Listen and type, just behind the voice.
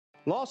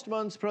Last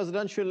month's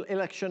presidential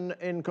election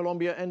in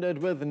Colombia ended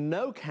with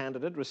no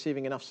candidate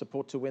receiving enough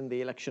support to win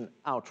the election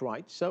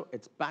outright. So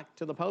it's back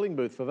to the polling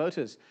booth for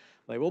voters.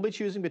 They will be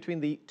choosing between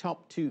the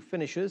top two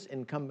finishers,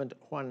 incumbent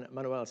Juan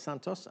Manuel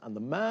Santos, and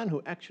the man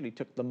who actually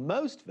took the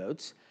most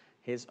votes,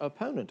 his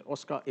opponent,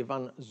 Oscar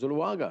Ivan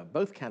Zuluaga.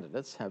 Both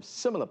candidates have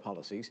similar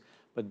policies,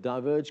 but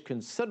diverge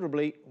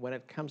considerably when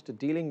it comes to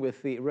dealing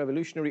with the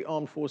Revolutionary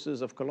Armed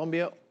Forces of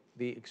Colombia,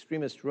 the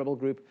extremist rebel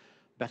group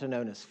better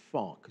known as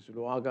FARC.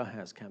 Zuluaga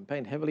has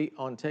campaigned heavily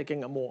on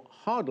taking a more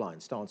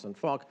hardline stance on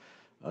FARC,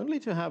 only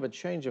to have a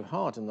change of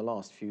heart in the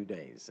last few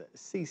days.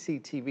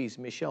 CCTV's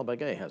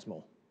Begue has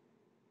more.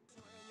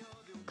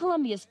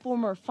 Colombia's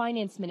former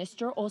finance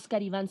minister, Oscar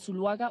Ivan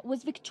Zuluaga,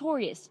 was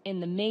victorious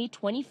in the May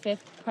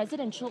 25th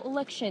presidential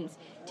elections,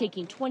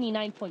 taking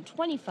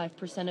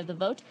 29.25% of the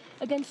vote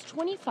against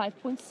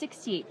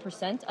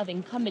 25.68% of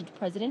incumbent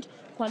President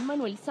Juan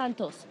Manuel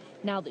Santos.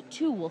 Now the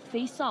two will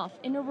face off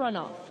in a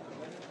runoff.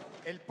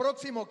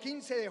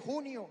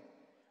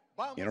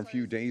 In a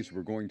few days,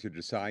 we're going to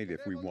decide if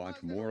we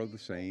want more of the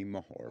same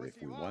or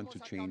if we want to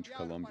change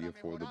Colombia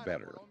for the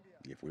better.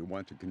 If we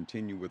want to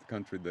continue with a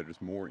country that is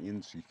more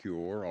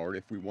insecure, or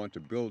if we want to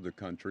build a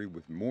country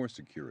with more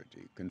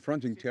security,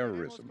 confronting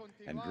terrorism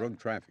and drug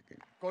trafficking.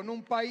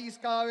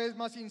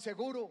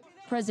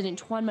 President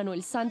Juan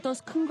Manuel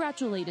Santos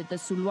congratulated the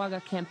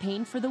Zuluaga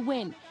campaign for the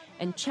win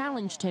and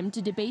challenged him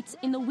to debates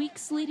in the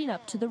weeks leading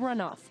up to the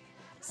runoff.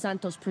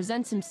 Santos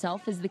presents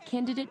himself as the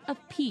candidate of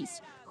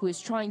peace, who is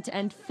trying to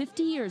end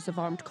 50 years of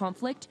armed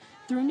conflict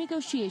through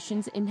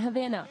negotiations in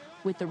Havana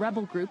with the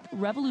rebel group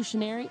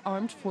Revolutionary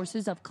Armed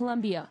Forces of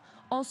Colombia,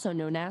 also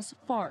known as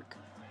FARC.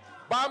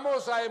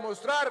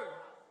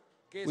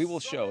 We will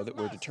show that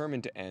we're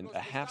determined to end a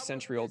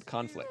half-century-old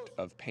conflict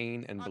of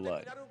pain and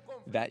blood.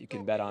 That you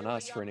can bet on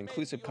us for an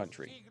inclusive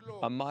country,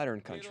 a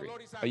modern country,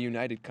 a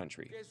united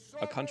country,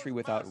 a country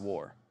without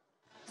war.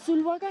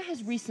 Zuluaga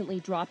has recently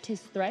dropped his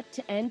threat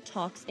to end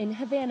talks in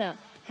Havana.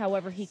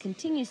 However, he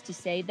continues to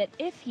say that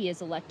if he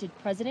is elected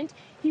president,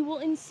 he will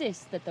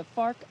insist that the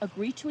FARC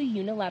agree to a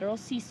unilateral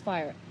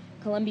ceasefire.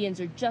 Colombians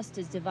are just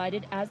as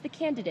divided as the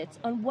candidates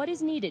on what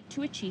is needed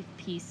to achieve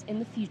peace in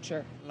the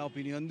future.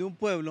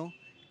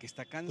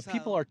 The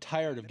people are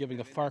tired of giving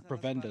the FARC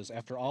prebendas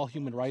after all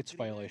human rights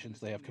violations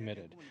they have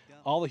committed,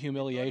 all the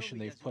humiliation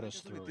they've put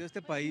us through.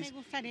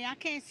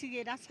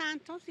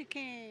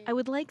 I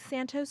would like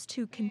Santos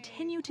to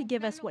continue to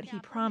give us what he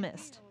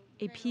promised,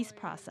 a peace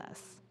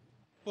process.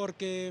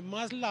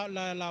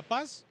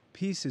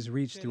 Peace is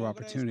reached through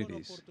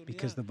opportunities,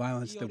 because the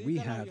violence that we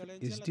have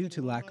is due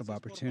to lack of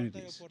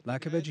opportunities,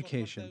 lack of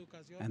education,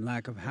 and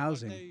lack of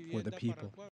housing for the people.